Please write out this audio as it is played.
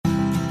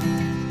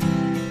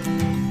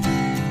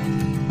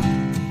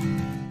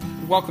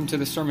Welcome to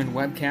the sermon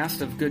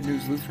webcast of Good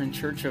News Lutheran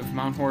Church of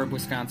Mount Horeb,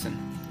 Wisconsin.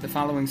 The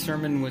following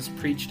sermon was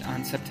preached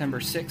on September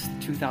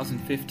 6th,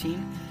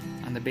 2015,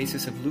 on the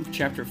basis of Luke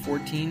chapter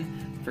 14,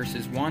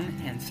 verses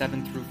 1 and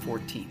 7 through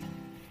 14.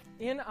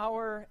 In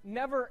our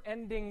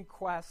never-ending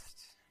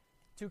quest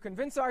to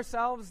convince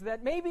ourselves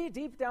that maybe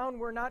deep down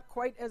we're not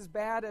quite as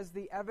bad as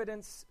the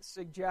evidence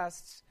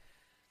suggests,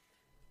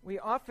 we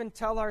often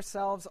tell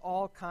ourselves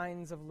all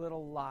kinds of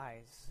little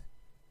lies.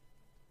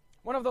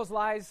 One of those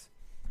lies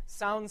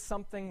sounds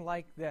something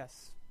like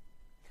this.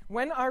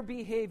 When our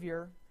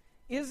behavior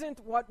isn't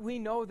what we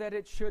know that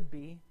it should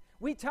be,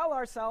 we tell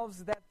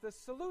ourselves that the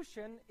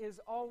solution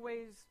is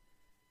always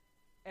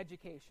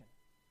education.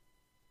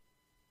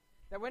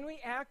 That when we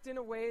act in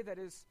a way that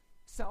is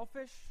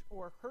selfish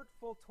or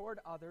hurtful toward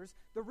others,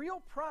 the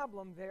real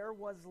problem there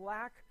was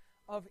lack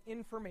of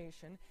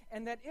information,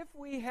 and that if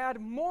we had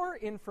more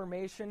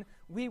information,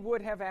 we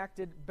would have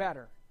acted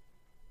better.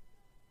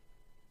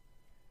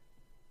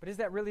 But is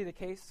that really the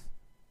case?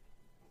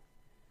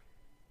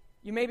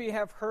 You maybe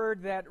have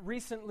heard that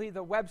recently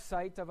the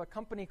website of a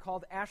company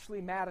called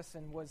Ashley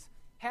Madison was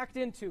hacked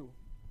into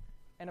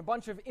and a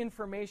bunch of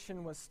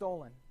information was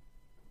stolen.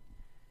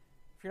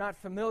 If you're not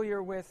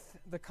familiar with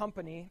the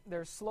company,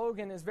 their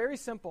slogan is very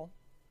simple.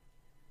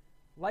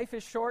 Life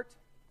is short,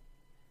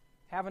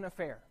 have an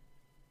affair.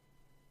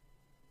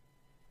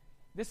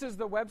 This is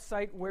the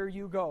website where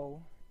you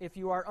go if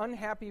you are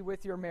unhappy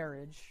with your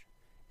marriage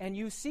and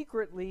you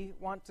secretly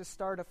want to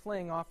start a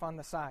fling off on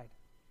the side.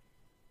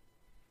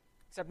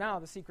 Except now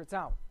the secret's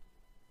out.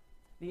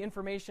 The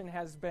information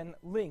has been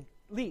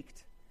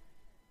leaked,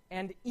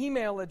 and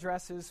email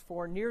addresses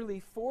for nearly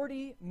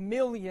 40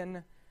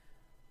 million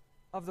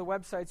of the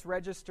website's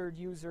registered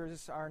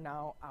users are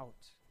now out,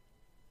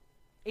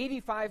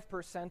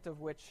 85% of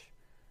which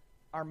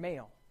are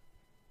male.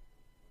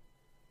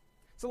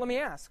 So let me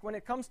ask, when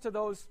it comes to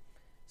those,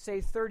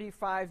 say,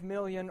 35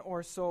 million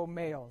or so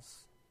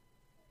males,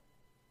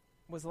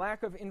 was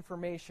lack of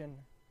information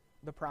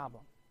the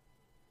problem?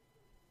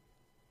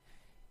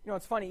 You know,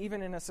 it's funny,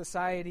 even in a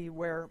society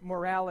where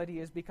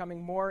morality is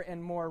becoming more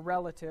and more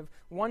relative,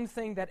 one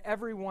thing that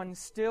everyone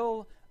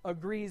still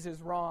agrees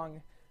is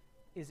wrong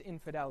is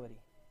infidelity.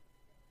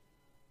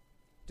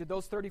 Did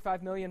those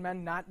 35 million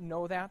men not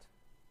know that?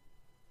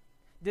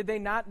 Did they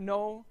not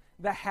know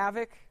the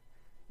havoc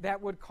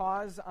that would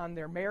cause on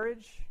their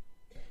marriage,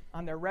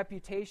 on their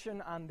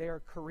reputation, on their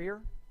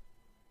career?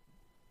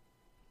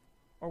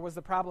 Or was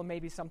the problem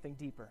maybe something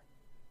deeper?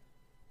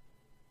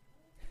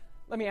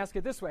 Let me ask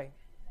it this way.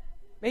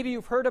 Maybe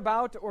you've heard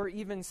about or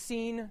even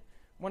seen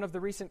one of the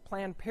recent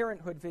Planned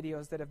Parenthood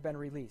videos that have been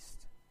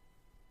released.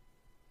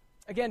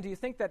 Again, do you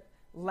think that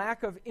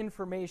lack of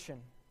information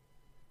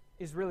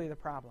is really the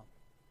problem?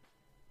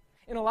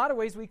 In a lot of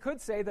ways, we could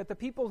say that the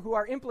people who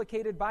are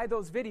implicated by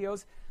those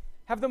videos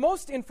have the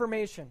most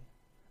information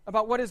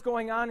about what is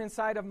going on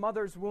inside a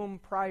mother's womb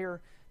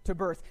prior to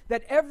birth.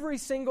 That every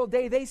single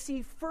day they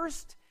see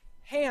firsthand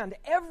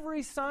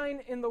every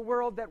sign in the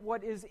world that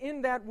what is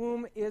in that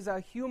womb is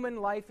a human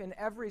life in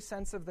every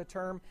sense of the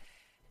term.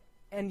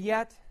 And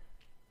yet,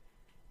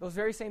 those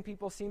very same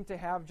people seem to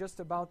have just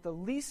about the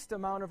least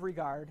amount of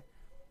regard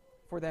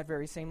for that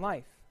very same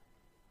life.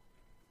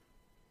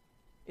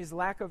 Is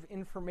lack of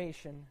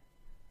information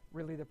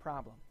really the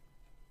problem?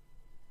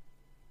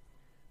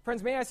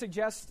 Friends, may I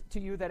suggest to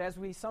you that as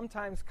we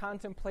sometimes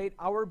contemplate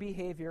our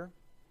behavior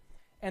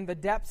and the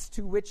depths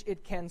to which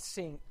it can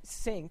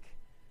sink,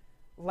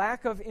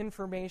 lack of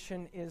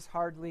information is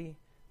hardly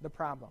the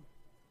problem.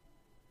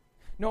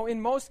 No,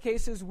 in most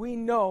cases, we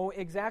know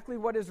exactly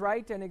what is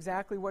right and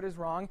exactly what is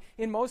wrong.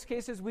 In most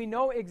cases, we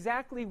know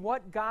exactly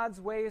what God's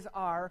ways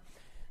are.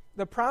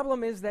 The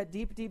problem is that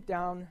deep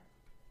down,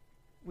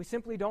 we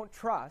simply don't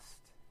trust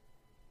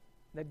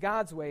that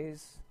God's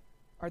ways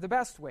are the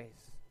best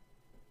ways.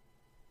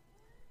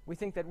 We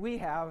think that we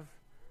have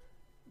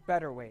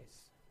better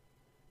ways.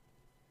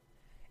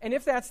 And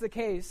if that's the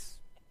case,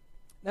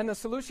 then the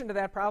solution to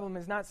that problem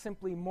is not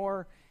simply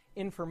more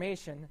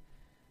information.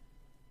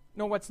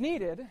 No, what's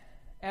needed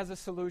as a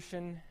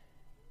solution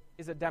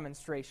is a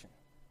demonstration.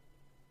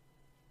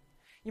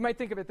 You might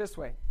think of it this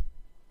way.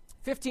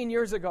 15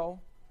 years ago,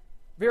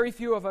 very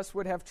few of us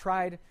would have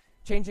tried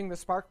changing the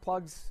spark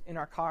plugs in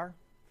our car,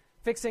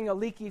 fixing a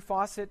leaky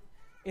faucet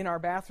in our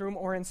bathroom,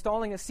 or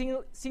installing a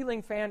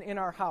ceiling fan in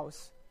our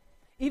house,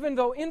 even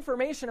though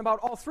information about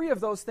all three of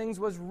those things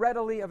was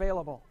readily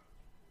available.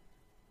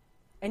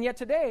 And yet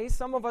today,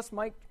 some of us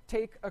might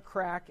take a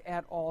crack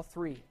at all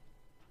three.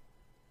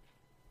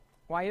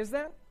 Why is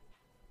that?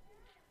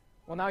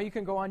 Well, now you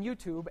can go on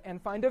YouTube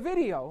and find a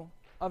video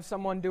of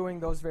someone doing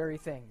those very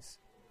things.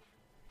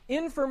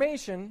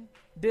 Information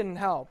didn't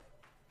help.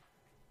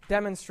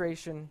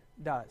 Demonstration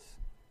does.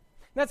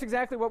 That's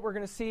exactly what we're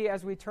going to see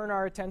as we turn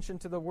our attention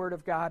to the Word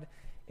of God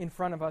in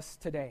front of us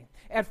today.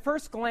 At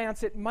first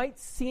glance, it might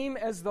seem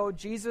as though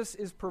Jesus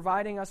is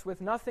providing us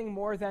with nothing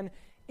more than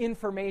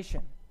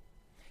information.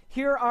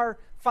 Here are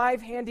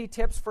 5 handy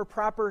tips for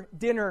proper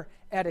dinner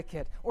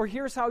etiquette. Or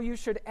here's how you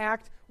should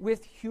act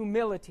with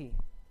humility.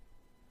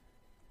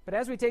 But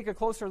as we take a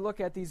closer look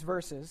at these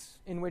verses,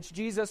 in which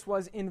Jesus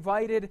was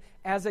invited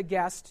as a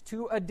guest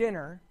to a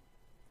dinner,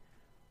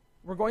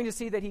 we're going to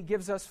see that he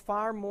gives us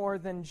far more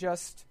than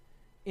just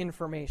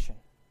information.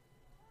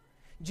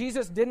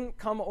 Jesus didn't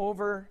come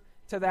over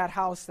to that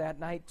house that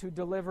night to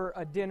deliver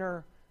a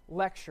dinner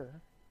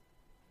lecture.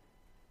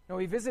 No,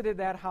 he visited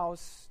that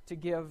house to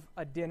give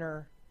a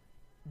dinner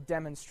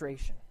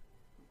demonstration.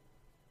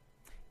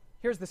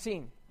 Here's the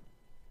scene.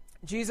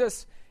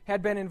 Jesus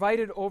had been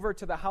invited over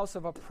to the house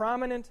of a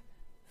prominent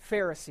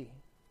Pharisee.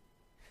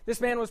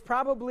 This man was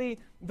probably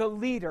the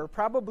leader,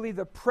 probably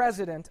the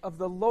president of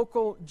the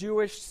local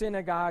Jewish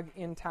synagogue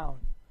in town.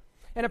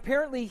 And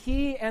apparently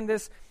he and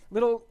this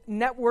little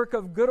network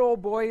of good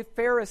old boy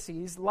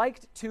Pharisees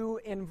liked to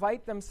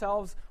invite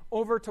themselves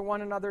over to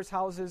one another's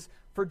houses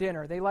for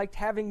dinner. They liked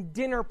having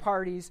dinner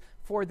parties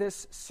for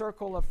this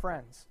circle of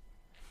friends.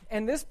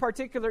 And this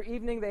particular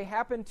evening, they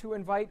happened to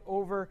invite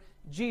over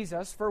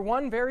Jesus for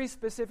one very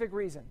specific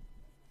reason.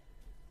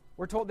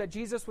 We're told that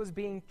Jesus was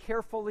being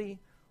carefully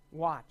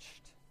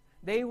watched.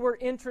 They were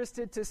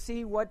interested to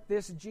see what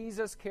this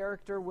Jesus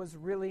character was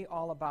really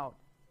all about.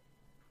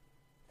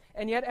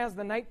 And yet, as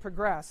the night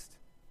progressed,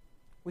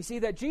 we see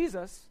that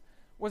Jesus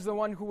was the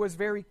one who was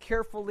very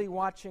carefully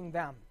watching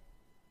them.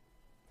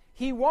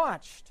 He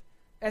watched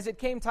as it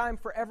came time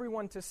for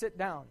everyone to sit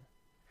down,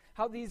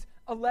 how these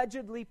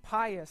allegedly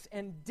pious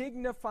and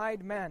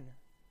dignified men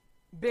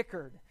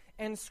bickered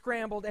and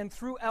scrambled and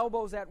threw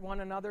elbows at one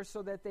another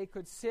so that they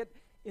could sit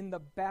in the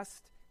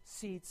best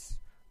seats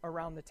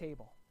around the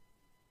table.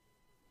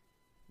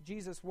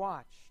 Jesus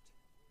watched,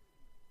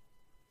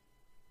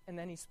 and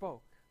then he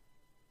spoke.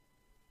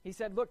 He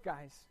said, "Look,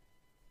 guys,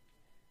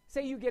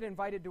 say you get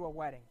invited to a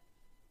wedding.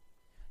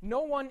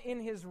 No one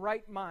in his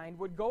right mind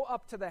would go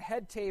up to the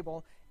head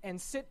table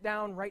and sit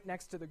down right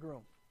next to the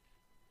groom.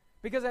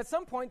 Because at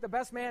some point, the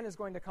best man is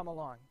going to come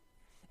along.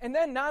 And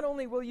then not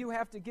only will you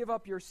have to give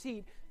up your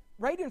seat,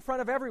 right in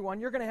front of everyone,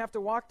 you're going to have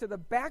to walk to the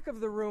back of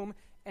the room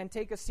and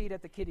take a seat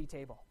at the kiddie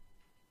table.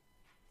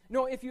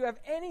 No, if you have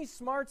any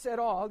smarts at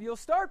all, you'll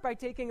start by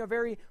taking a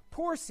very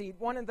poor seat,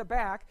 one in the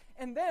back,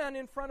 and then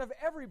in front of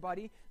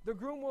everybody, the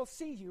groom will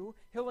see you.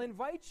 He'll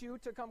invite you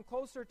to come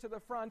closer to the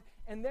front,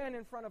 and then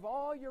in front of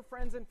all your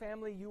friends and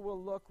family, you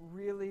will look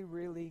really,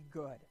 really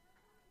good."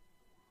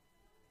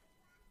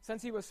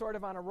 Since he was sort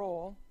of on a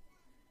roll,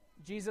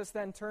 Jesus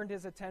then turned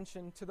his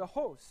attention to the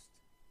host,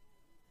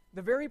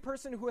 the very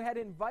person who had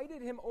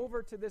invited him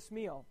over to this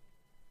meal.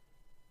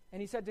 And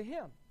he said to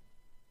him,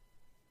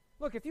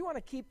 "Look, if you want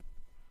to keep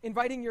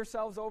inviting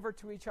yourselves over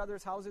to each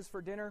other's houses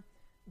for dinner,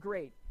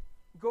 great.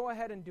 Go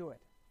ahead and do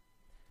it.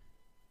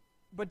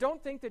 But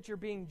don't think that you're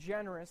being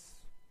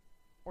generous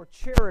or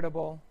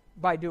charitable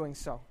by doing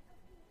so.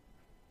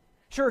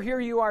 Sure, here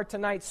you are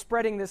tonight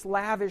spreading this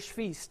lavish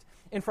feast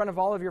in front of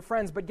all of your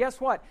friends, but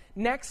guess what?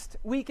 Next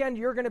weekend,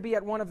 you're going to be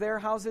at one of their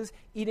houses,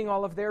 eating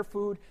all of their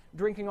food,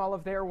 drinking all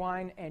of their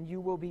wine, and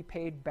you will be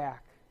paid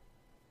back.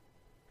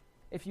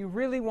 If you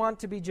really want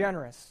to be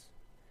generous,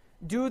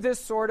 do this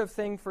sort of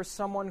thing for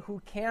someone who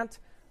can't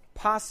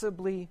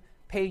possibly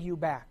pay you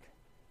back.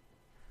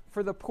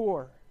 For the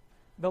poor,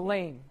 the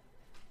lame,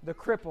 the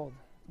crippled,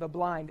 the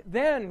blind.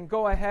 Then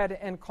go ahead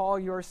and call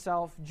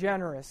yourself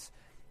generous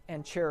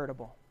and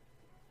charitable."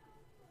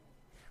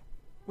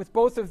 With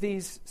both of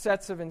these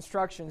sets of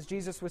instructions,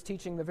 Jesus was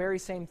teaching the very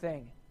same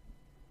thing.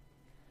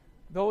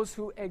 Those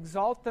who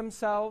exalt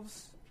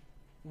themselves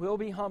will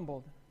be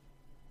humbled.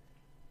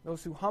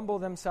 Those who humble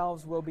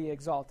themselves will be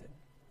exalted.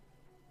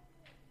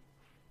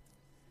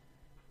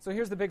 So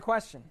here's the big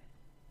question.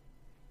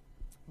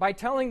 By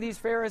telling these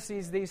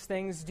Pharisees these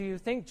things, do you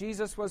think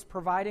Jesus was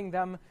providing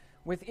them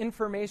with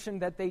information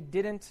that they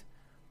didn't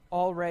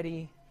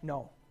already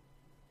know?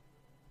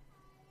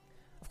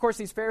 Of course,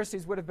 these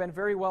Pharisees would have been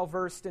very well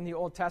versed in the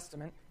Old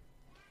Testament,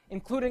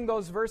 including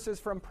those verses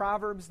from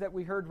Proverbs that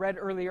we heard read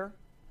earlier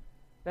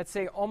that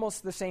say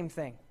almost the same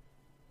thing.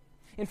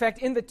 In fact,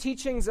 in the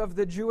teachings of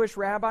the Jewish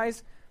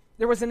rabbis,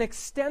 there was an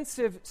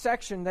extensive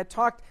section that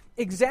talked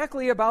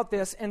exactly about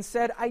this and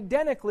said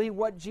identically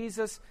what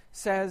Jesus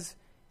says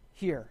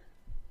here.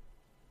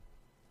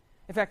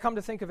 In fact, come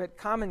to think of it,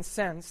 common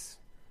sense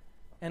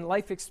and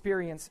life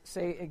experience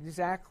say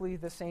exactly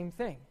the same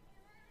thing.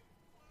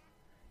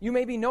 You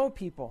maybe know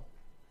people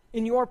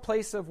in your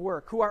place of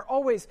work who are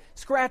always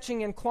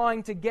scratching and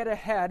clawing to get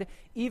ahead,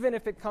 even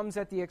if it comes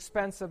at the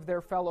expense of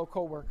their fellow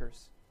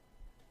coworkers.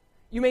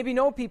 You maybe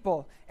know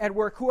people at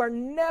work who are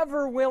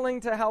never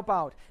willing to help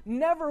out,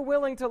 never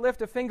willing to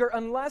lift a finger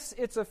unless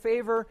it's a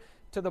favor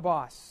to the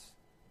boss,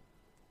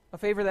 a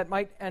favor that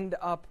might end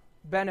up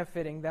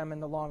benefiting them in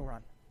the long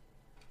run.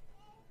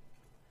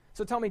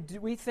 So tell me, do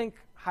we think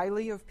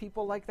highly of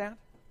people like that?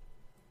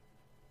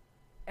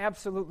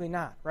 Absolutely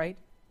not, right?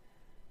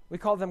 We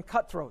call them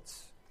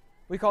cutthroats.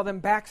 We call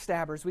them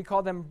backstabbers. We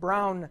call them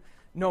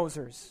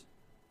brown-nosers.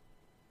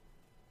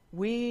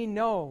 We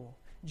know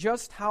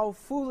just how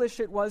foolish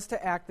it was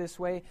to act this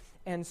way,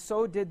 and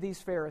so did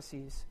these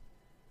Pharisees.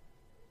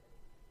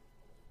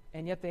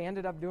 And yet they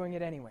ended up doing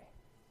it anyway.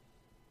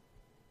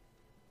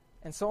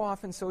 And so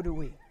often, so do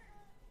we.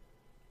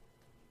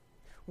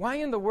 Why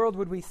in the world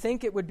would we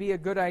think it would be a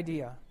good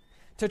idea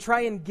to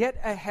try and get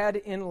ahead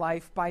in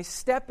life by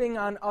stepping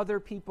on other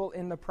people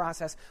in the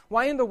process?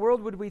 Why in the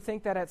world would we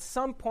think that at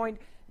some point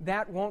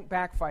that won't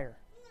backfire?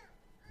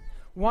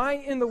 Why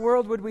in the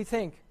world would we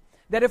think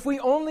that if we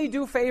only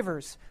do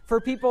favors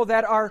for people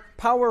that are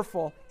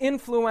powerful,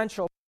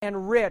 influential,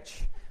 and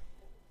rich,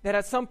 that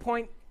at some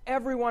point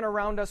everyone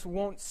around us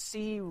won't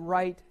see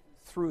right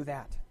through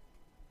that?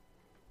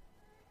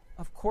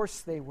 Of course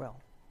they will.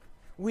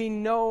 We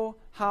know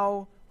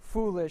how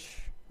foolish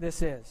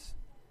this is.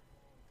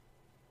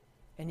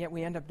 And yet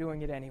we end up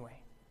doing it anyway.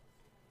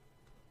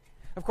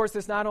 Of course,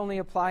 this not only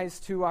applies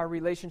to our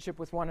relationship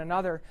with one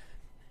another,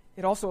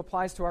 it also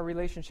applies to our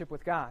relationship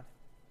with God.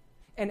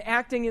 And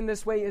acting in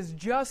this way is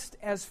just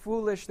as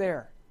foolish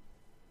there.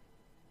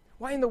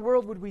 Why in the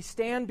world would we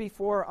stand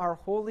before our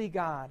holy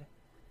God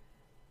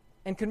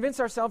and convince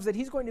ourselves that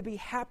He's going to be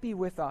happy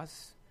with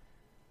us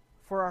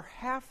for our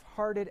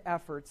half-hearted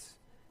efforts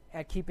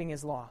at keeping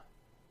His law?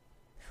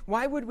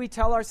 Why would we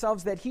tell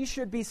ourselves that He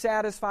should be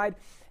satisfied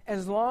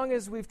as long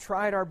as we've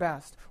tried our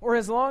best, or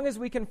as long as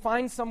we can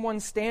find someone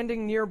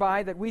standing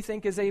nearby that we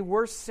think is a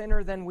worse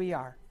sinner than we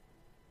are?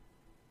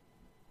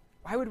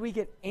 Why would we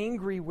get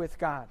angry with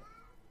God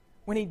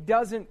when He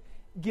doesn't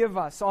give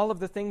us all of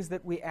the things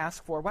that we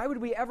ask for? Why would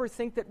we ever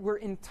think that we're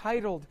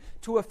entitled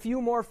to a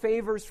few more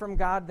favors from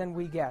God than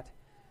we get?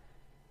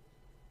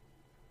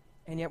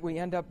 And yet we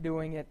end up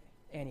doing it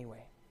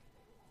anyway.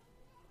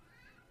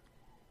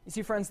 You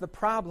see, friends, the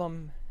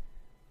problem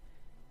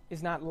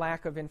is not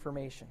lack of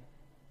information.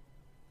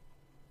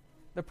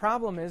 The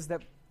problem is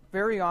that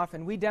very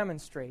often we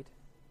demonstrate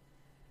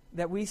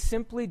that we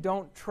simply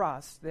don't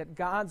trust that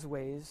God's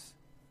ways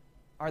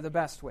are the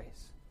best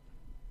ways.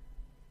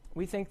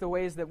 We think the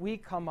ways that we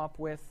come up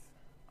with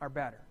are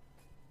better.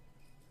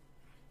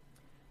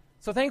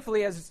 So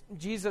thankfully, as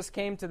Jesus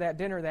came to that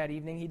dinner that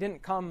evening, He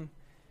didn't come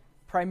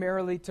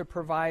primarily to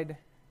provide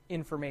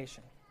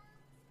information.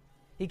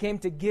 He came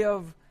to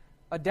give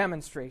a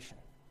demonstration.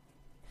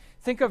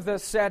 Think of the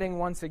setting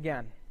once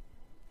again.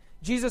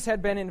 Jesus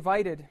had been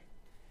invited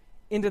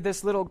into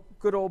this little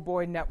good old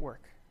boy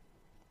network.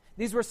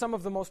 These were some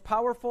of the most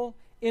powerful,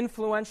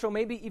 influential,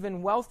 maybe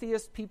even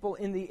wealthiest people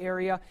in the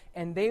area,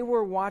 and they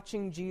were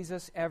watching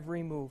Jesus'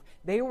 every move.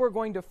 They were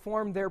going to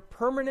form their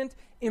permanent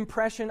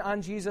impression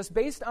on Jesus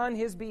based on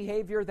His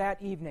behavior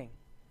that evening.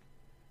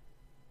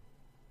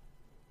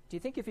 Do you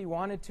think if He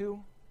wanted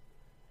to,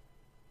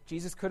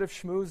 Jesus could have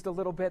schmoozed a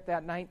little bit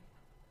that night?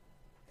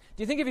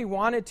 Do you think if He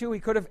wanted to, He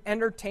could have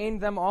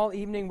entertained them all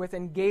evening with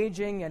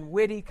engaging and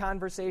witty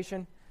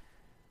conversation?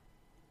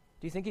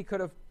 Do you think He could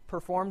have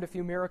performed a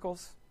few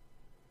miracles,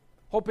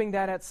 hoping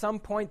that at some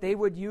point they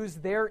would use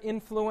their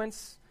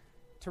influence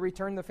to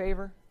return the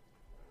favor?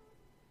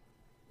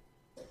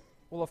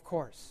 Well, of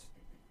course.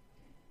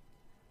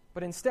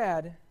 But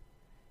instead,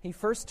 He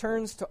first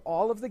turns to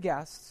all of the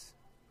guests,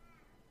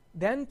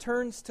 then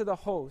turns to the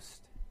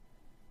host,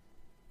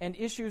 and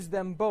issues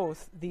them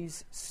both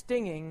these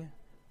stinging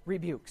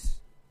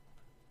rebukes.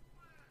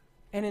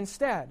 And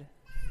instead,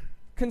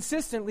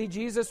 consistently,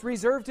 Jesus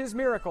reserved His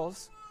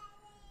miracles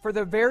for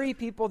the very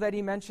people that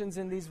He mentions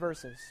in these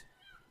verses.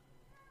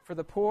 For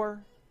the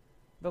poor,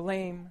 the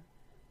lame,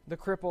 the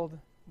crippled,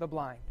 the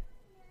blind.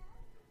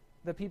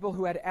 The people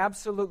who had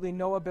absolutely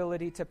no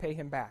ability to pay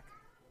Him back.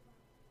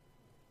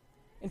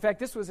 In fact,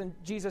 this was in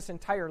Jesus'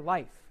 entire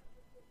life.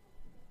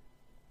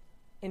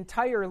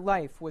 Entire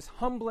life was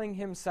humbling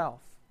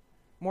Himself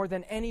more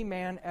than any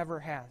man ever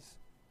has.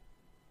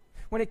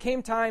 When it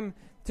came time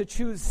to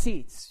choose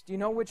seats, do you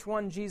know which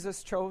one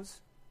Jesus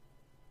chose?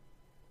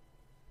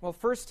 Well,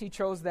 first He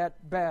chose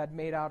that bed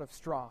made out of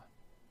straw.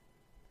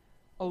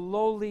 A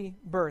lowly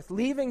birth,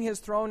 leaving His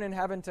throne in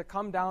heaven to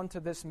come down to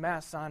this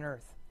mess on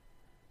earth.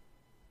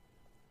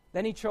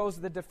 Then He chose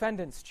the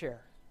defendant's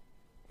chair.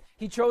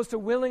 He chose to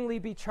willingly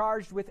be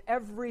charged with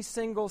every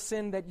single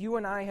sin that you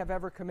and I have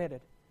ever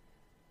committed.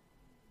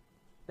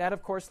 That,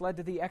 of course, led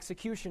to the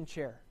execution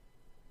chair,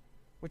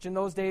 which in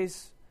those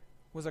days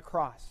was a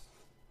cross.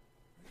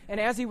 And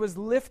as He was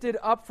lifted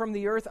up from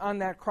the earth on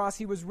that cross,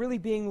 He was really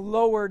being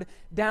lowered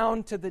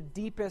down to the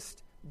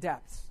deepest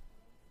depths.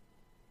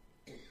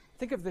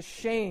 Think of the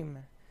shame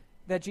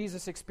that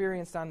Jesus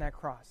experienced on that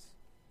cross.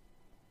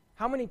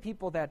 How many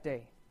people that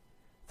day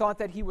thought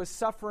that He was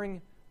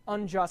suffering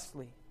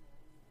unjustly?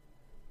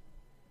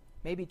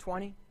 Maybe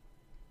 20?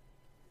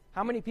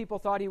 How many people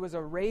thought He was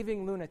a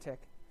raving lunatic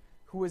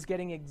who was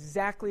getting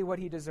exactly what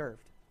He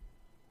deserved?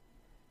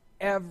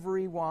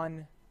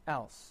 Everyone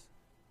else.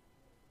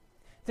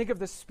 Think of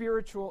the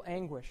spiritual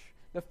anguish,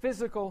 the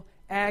physical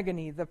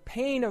agony, the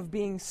pain of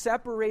being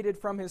separated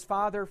from His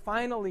Father,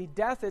 finally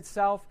death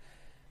itself,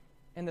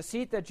 and the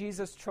seat that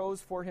Jesus chose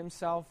for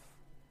Himself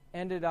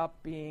ended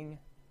up being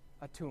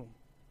a tomb.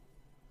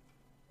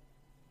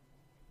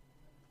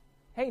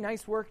 Hey,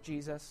 nice work,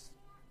 Jesus.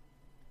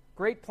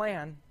 Great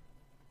plan.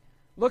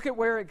 Look at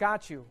where it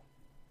got you.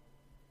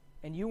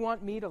 And you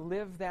want me to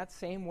live that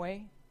same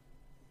way?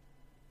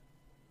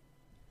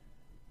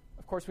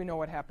 Of course, we know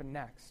what happened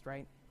next,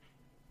 right?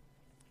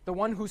 The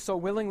one who so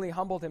willingly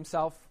humbled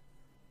himself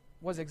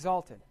was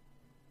exalted.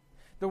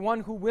 The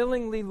one who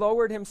willingly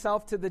lowered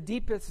himself to the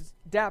deepest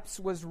depths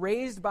was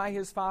raised by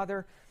his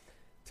Father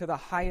to the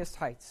highest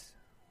heights.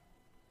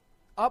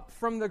 Up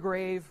from the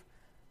grave,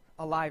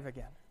 alive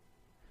again.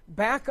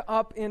 Back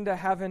up into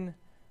heaven,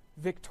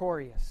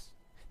 victorious.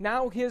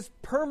 Now his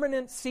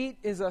permanent seat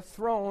is a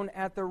throne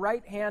at the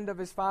right hand of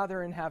his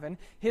Father in heaven.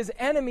 His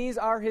enemies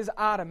are his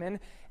ottoman,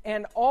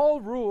 and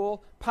all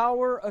rule,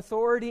 power,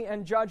 authority,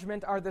 and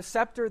judgment are the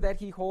scepter that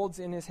he holds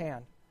in his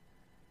hand.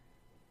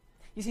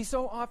 You see,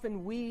 so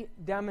often we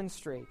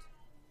demonstrate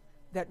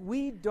that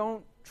we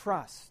don't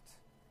trust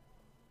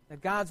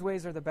that God's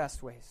ways are the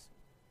best ways.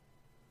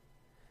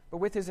 But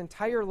with his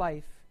entire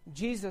life,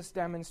 Jesus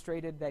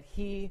demonstrated that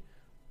he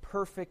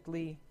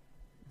perfectly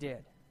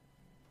did.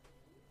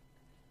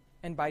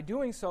 And by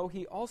doing so,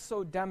 he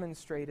also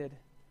demonstrated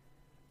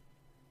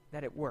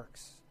that it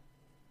works.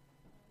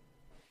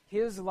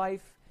 His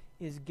life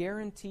is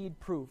guaranteed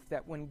proof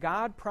that when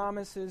God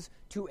promises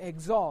to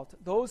exalt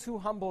those who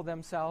humble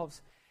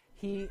themselves,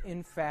 he,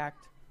 in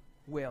fact,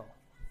 will.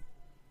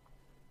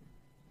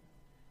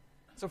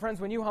 So, friends,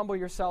 when you humble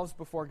yourselves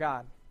before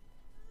God,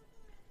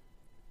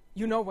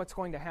 you know what's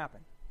going to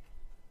happen.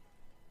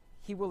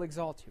 He will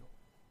exalt you.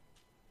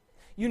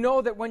 You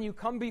know that when you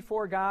come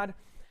before God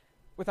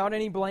without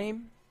any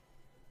blame,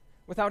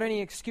 without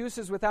any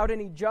excuses, without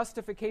any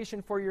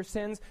justification for your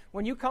sins,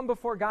 when you come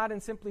before God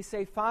and simply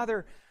say,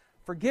 Father,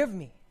 forgive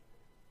me.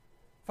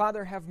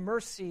 Father, have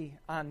mercy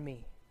on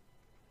me.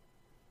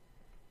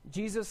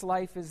 Jesus'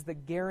 life is the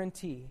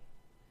guarantee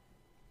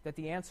that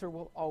the answer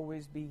will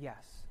always be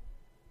yes.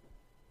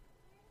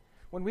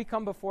 When we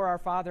come before our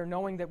Father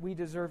knowing that we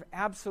deserve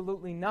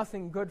absolutely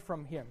nothing good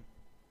from him,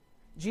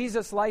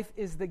 Jesus' life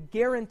is the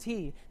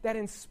guarantee that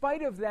in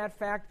spite of that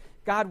fact,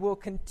 God will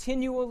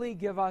continually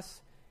give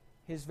us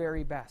his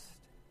very best.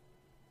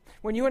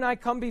 When you and I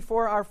come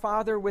before our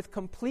Father with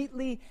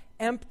completely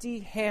empty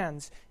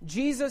hands,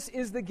 Jesus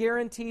is the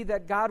guarantee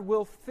that God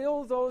will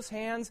fill those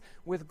hands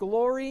with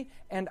glory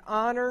and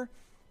honor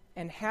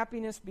and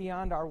happiness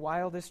beyond our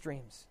wildest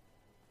dreams.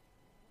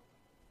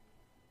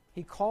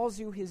 He calls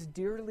you his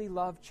dearly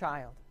loved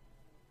child.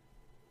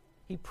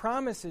 He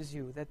promises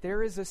you that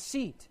there is a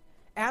seat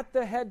at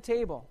the head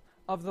table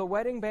of the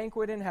wedding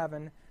banquet in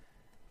heaven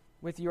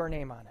with your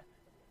name on it.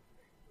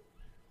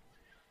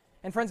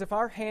 And friends, if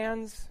our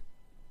hands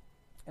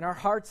and our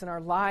hearts and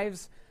our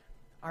lives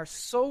are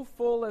so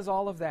full as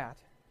all of that,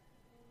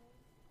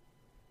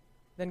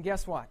 then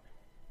guess what?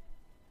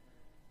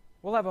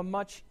 We'll have a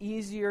much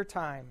easier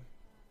time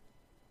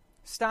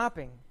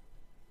stopping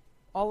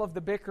all of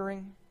the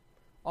bickering,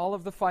 all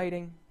of the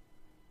fighting,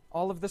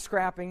 all of the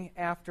scrapping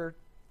after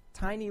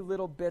tiny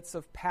little bits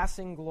of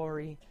passing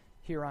glory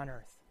here on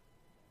earth.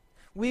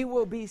 We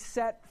will be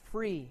set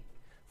free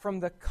from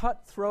the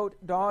cutthroat,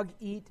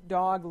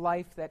 dog-eat-dog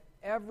life that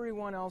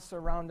everyone else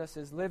around us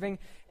is living,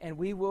 and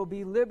we will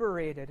be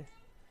liberated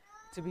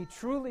to be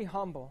truly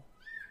humble,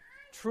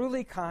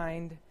 truly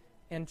kind,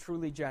 and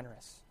truly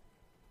generous.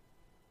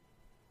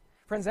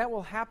 Friends, that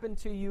will happen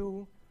to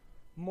you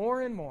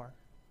more and more.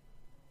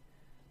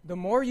 The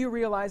more you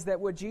realize that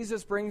what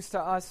Jesus brings to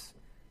us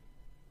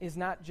is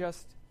not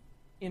just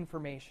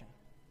information.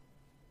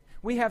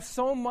 We have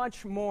so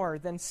much more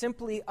than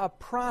simply a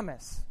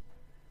promise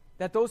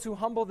that those who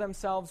humble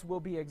themselves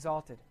will be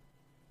exalted.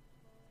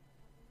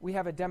 We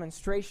have a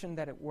demonstration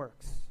that it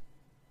works.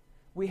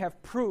 We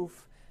have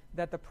proof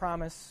that the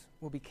promise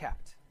will be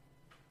kept.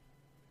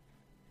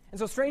 And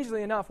so,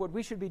 strangely enough, what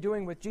we should be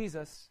doing with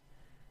Jesus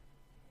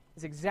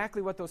is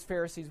exactly what those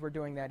Pharisees were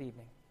doing that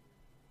evening.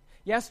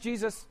 Yes,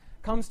 Jesus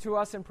comes to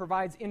us and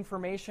provides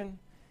information,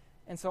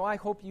 and so I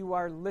hope you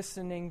are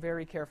listening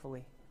very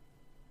carefully.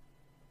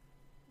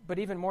 But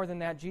even more than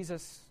that,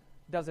 Jesus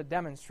does a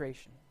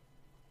demonstration.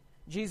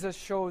 Jesus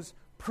shows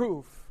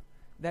proof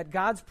that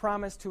God's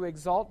promise to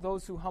exalt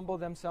those who humble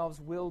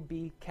themselves will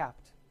be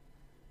kept.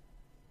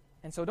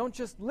 And so don't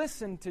just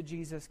listen to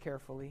Jesus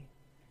carefully.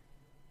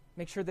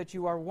 Make sure that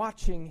you are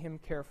watching him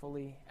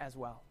carefully as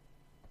well.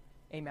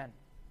 Amen.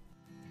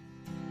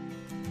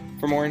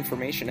 For more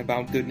information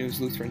about Good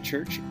News Lutheran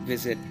Church,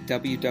 visit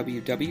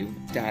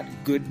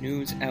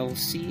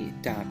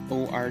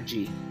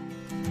www.goodnewslc.org.